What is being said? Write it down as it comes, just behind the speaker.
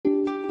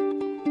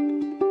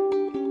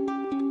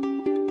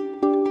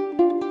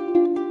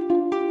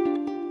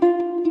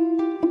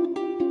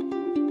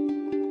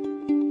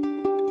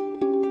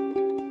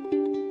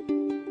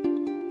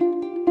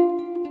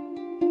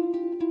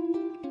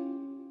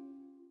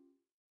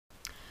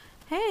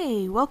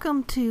Hey,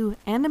 welcome to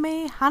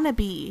Anime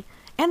Hanabi,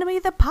 anime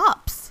that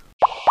pops.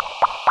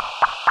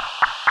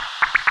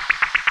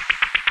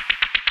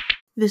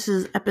 This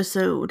is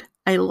episode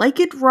I Like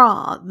It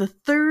Raw, the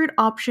third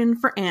option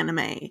for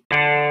anime.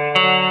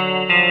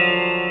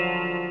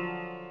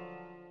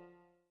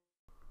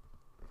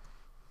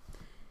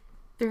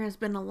 There has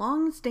been a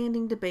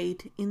long-standing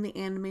debate in the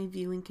anime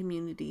viewing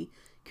community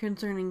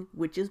concerning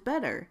which is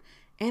better,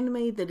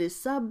 anime that is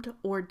subbed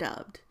or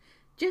dubbed.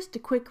 Just a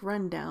quick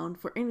rundown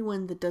for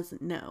anyone that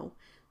doesn't know.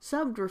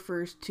 Subbed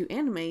refers to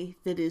anime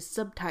that is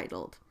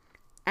subtitled,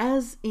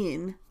 as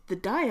in the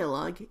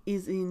dialogue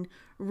is in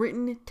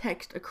written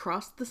text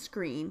across the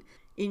screen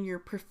in your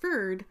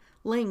preferred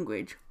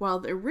language while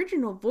the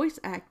original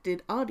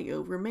voice-acted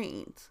audio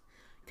remains.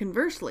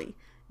 Conversely,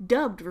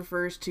 dubbed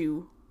refers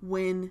to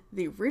when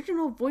the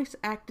original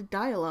voice-acted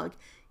dialogue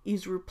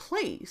is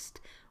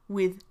replaced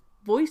with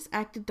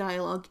voice-acted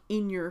dialogue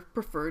in your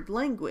preferred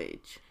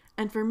language.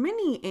 And for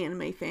many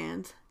anime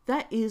fans,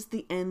 that is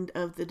the end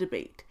of the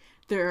debate.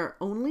 There are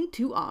only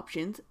two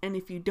options, and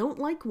if you don't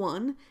like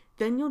one,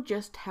 then you'll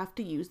just have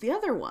to use the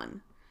other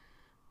one.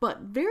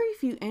 But very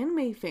few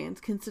anime fans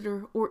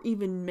consider or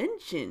even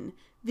mention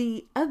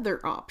the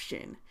other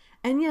option.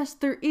 And yes,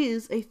 there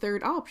is a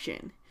third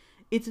option.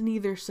 It's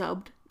neither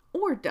subbed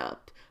or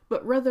dubbed,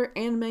 but rather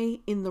anime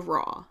in the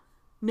raw.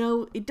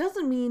 No, it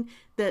doesn't mean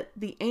that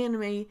the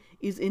anime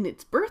is in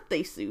its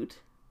birthday suit,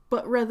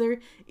 but rather,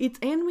 it's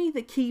anime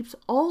that keeps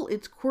all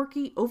its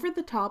quirky,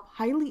 over-the-top,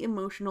 highly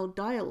emotional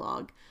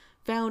dialogue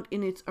found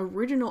in its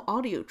original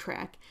audio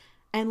track,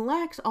 and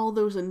lacks all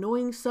those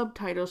annoying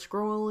subtitles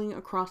scrolling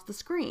across the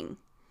screen.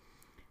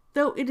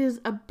 Though it is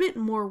a bit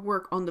more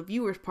work on the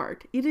viewer's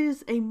part, it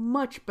is a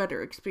much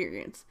better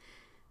experience.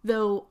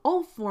 Though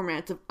all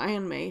formats of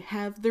anime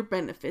have their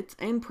benefits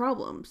and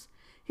problems.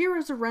 Here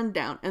is a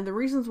rundown and the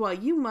reasons why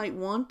you might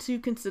want to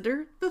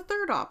consider the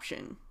third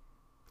option.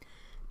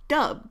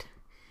 Dubbed.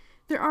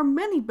 There are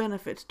many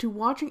benefits to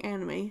watching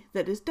anime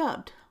that is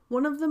dubbed.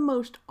 One of the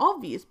most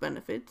obvious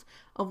benefits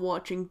of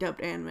watching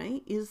dubbed anime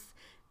is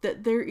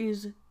that there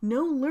is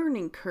no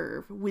learning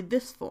curve with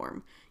this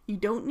form. You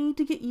don't need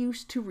to get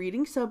used to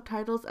reading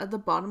subtitles at the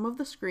bottom of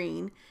the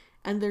screen,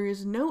 and there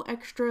is no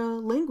extra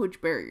language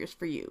barriers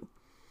for you.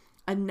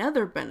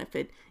 Another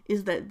benefit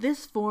is that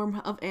this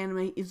form of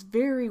anime is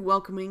very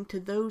welcoming to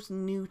those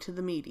new to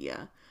the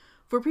media.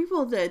 For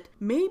people that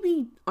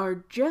maybe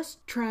are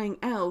just trying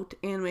out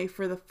anime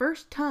for the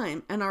first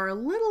time and are a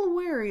little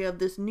wary of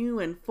this new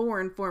and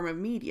foreign form of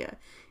media,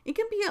 it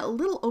can be a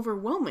little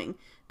overwhelming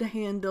to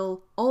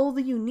handle all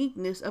the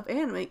uniqueness of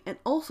anime and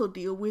also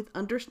deal with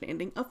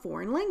understanding a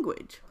foreign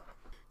language.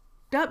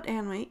 Dubbed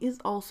anime is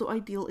also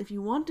ideal if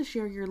you want to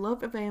share your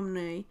love of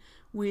anime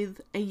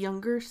with a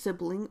younger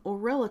sibling or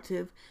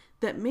relative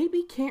that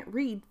maybe can't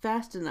read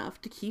fast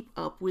enough to keep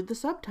up with the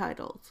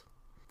subtitles.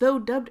 Though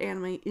dubbed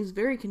anime is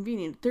very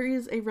convenient, there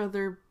is a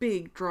rather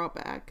big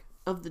drawback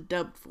of the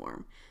dubbed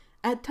form.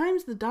 At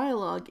times the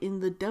dialogue in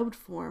the dubbed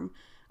form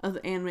of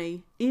the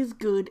anime is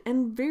good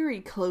and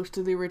very close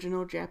to the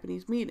original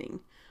Japanese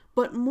meaning,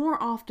 but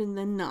more often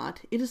than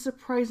not, it is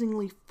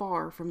surprisingly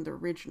far from the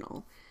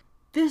original.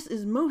 This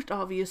is most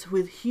obvious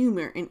with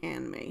humor in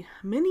anime.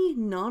 Many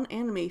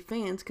non-anime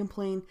fans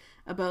complain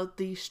about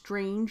the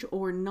strange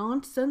or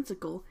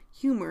nonsensical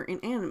humor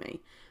in anime.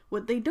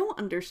 What they don't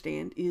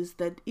understand is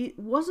that it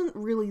wasn't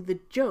really the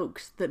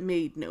jokes that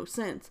made no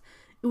sense.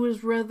 It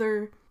was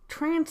rather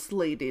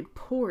translated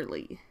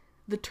poorly.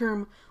 The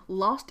term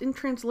lost in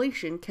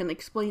translation can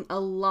explain a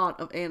lot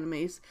of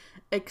anime's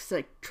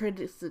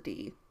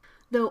eccentricity.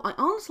 Though I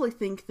honestly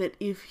think that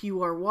if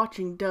you are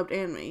watching dubbed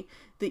anime,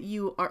 that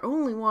you are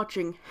only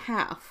watching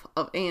half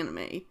of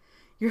anime.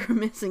 You're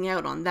missing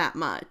out on that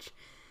much.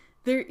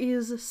 There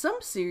is some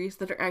series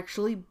that are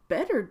actually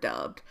better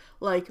dubbed,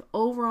 like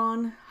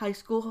Ouran High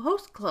School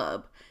Host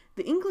Club.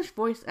 The English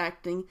voice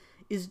acting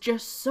is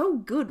just so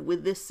good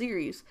with this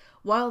series,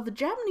 while the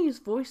Japanese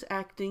voice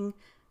acting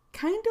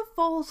kind of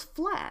falls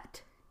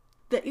flat,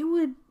 that it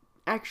would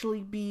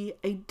actually be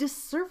a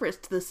disservice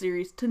to the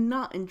series to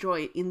not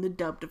enjoy it in the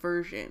dubbed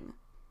version.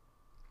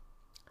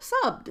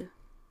 Subbed.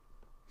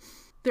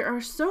 There are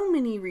so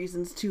many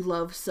reasons to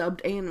love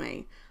subbed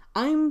anime.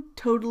 I'm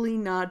totally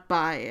not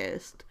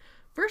biased.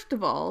 First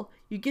of all,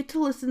 you get to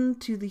listen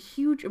to the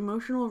huge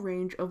emotional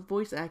range of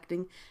voice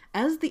acting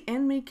as the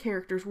anime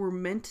characters were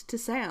meant to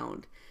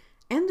sound.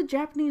 And the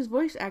Japanese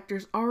voice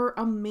actors are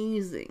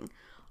amazing.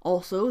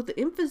 Also, the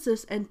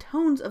emphasis and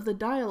tones of the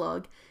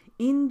dialogue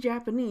in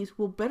Japanese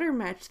will better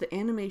match the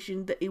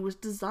animation that it was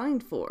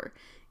designed for.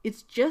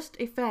 It's just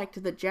a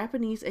fact that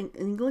Japanese and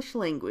English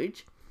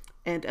language,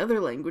 and other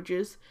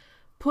languages,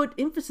 put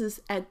emphasis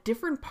at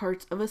different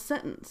parts of a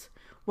sentence.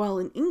 While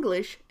in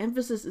English,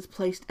 emphasis is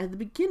placed at the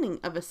beginning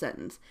of a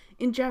sentence.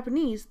 In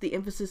Japanese, the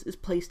emphasis is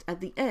placed at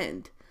the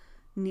end.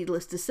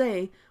 Needless to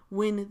say,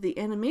 when the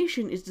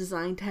animation is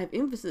designed to have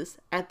emphasis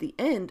at the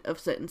end of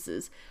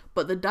sentences,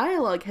 but the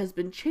dialogue has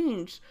been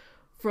changed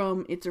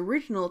from its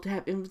original to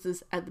have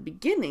emphasis at the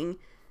beginning,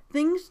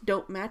 things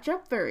don't match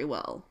up very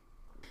well.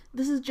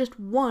 This is just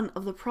one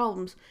of the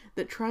problems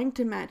that trying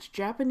to match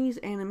Japanese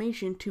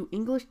animation to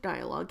English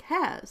dialogue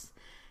has,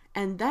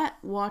 and that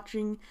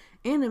watching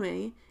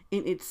anime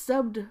in its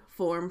subbed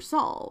form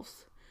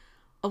solves.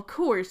 Of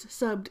course,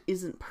 subbed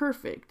isn't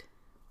perfect.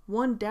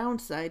 One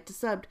downside to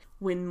subbed,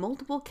 when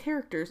multiple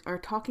characters are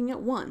talking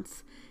at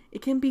once,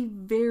 it can be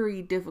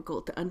very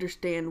difficult to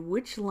understand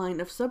which line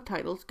of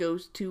subtitles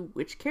goes to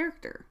which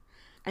character.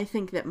 I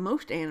think that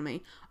most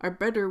anime are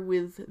better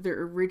with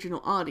their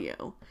original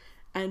audio,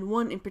 and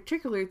one in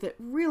particular that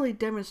really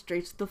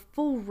demonstrates the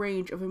full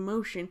range of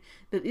emotion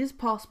that is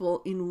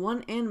possible in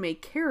one anime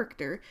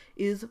character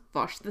is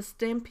Vash the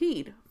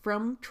Stampede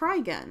from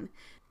Trigun.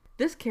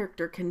 This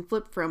character can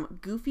flip from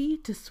goofy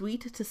to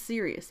sweet to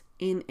serious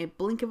in a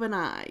blink of an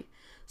eye,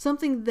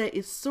 something that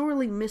is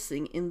sorely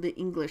missing in the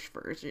English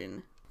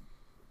version.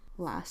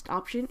 Last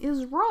option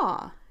is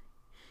Raw.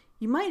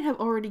 You might have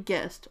already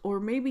guessed, or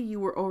maybe you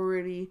were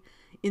already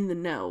in the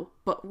know,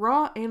 but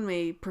Raw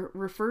anime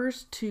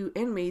refers to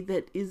anime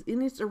that is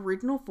in its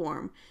original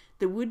form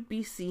that would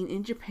be seen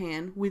in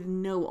Japan with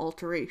no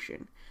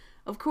alteration.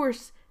 Of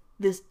course,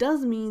 this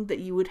does mean that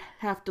you would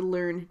have to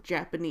learn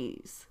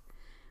Japanese.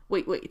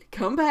 Wait,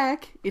 come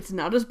back. It's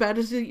not as bad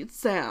as it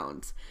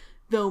sounds.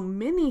 Though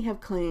many have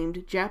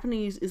claimed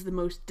Japanese is the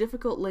most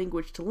difficult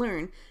language to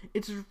learn,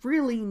 it's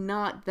really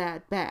not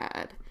that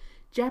bad.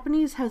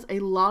 Japanese has a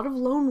lot of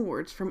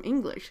loanwords from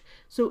English,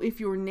 so if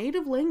your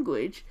native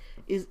language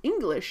is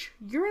English,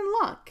 you're in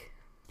luck.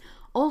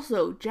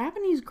 Also,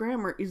 Japanese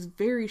grammar is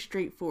very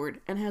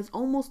straightforward and has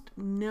almost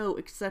no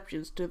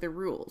exceptions to the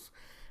rules.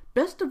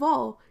 Best of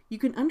all, you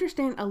can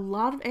understand a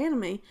lot of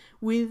anime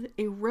with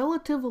a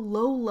relative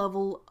low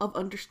level of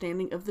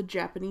understanding of the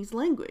Japanese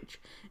language.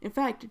 In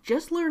fact,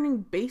 just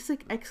learning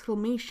basic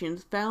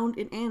exclamations found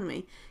in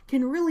anime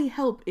can really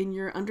help in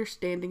your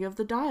understanding of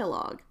the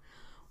dialogue.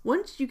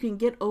 Once you can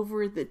get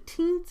over the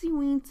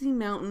teensy-weensy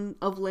mountain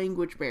of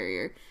language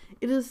barrier,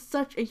 it is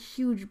such a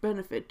huge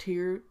benefit to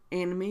your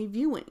anime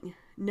viewing.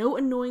 No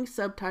annoying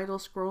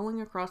subtitles scrolling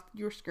across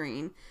your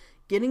screen,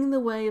 getting in the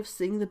way of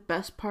seeing the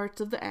best parts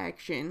of the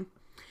action.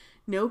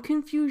 No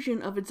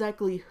confusion of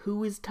exactly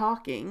who is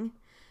talking.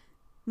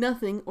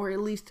 Nothing, or at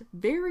least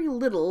very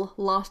little,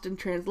 lost in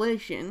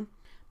translation.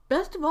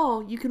 Best of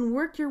all, you can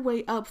work your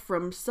way up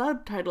from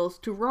subtitles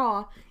to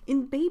Raw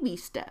in baby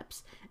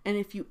steps, and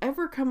if you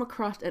ever come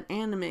across an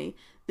anime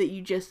that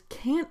you just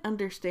can't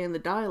understand the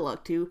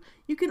dialogue to,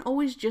 you can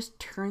always just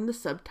turn the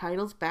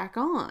subtitles back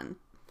on.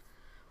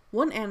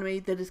 One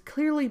anime that is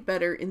clearly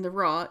better in the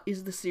Raw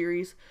is the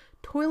series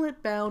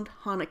Toilet Bound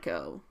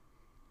Hanako.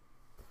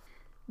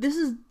 This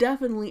is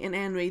definitely an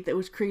anime that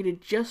was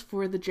created just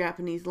for the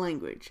Japanese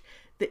language.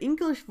 The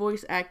English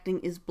voice acting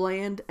is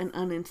bland and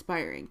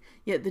uninspiring,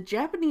 yet the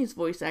Japanese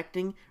voice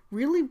acting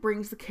really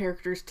brings the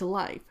characters to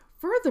life.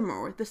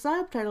 Furthermore, the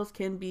subtitles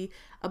can be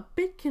a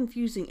bit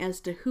confusing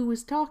as to who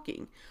is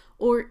talking,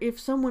 or if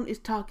someone is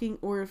talking,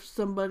 or if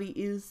somebody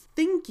is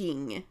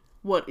thinking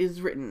what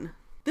is written.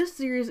 This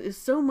series is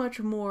so much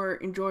more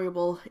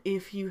enjoyable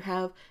if you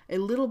have a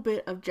little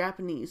bit of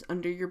Japanese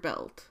under your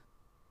belt.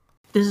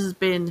 This has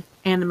been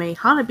Anime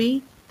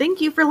Hanabi.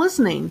 Thank you for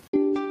listening.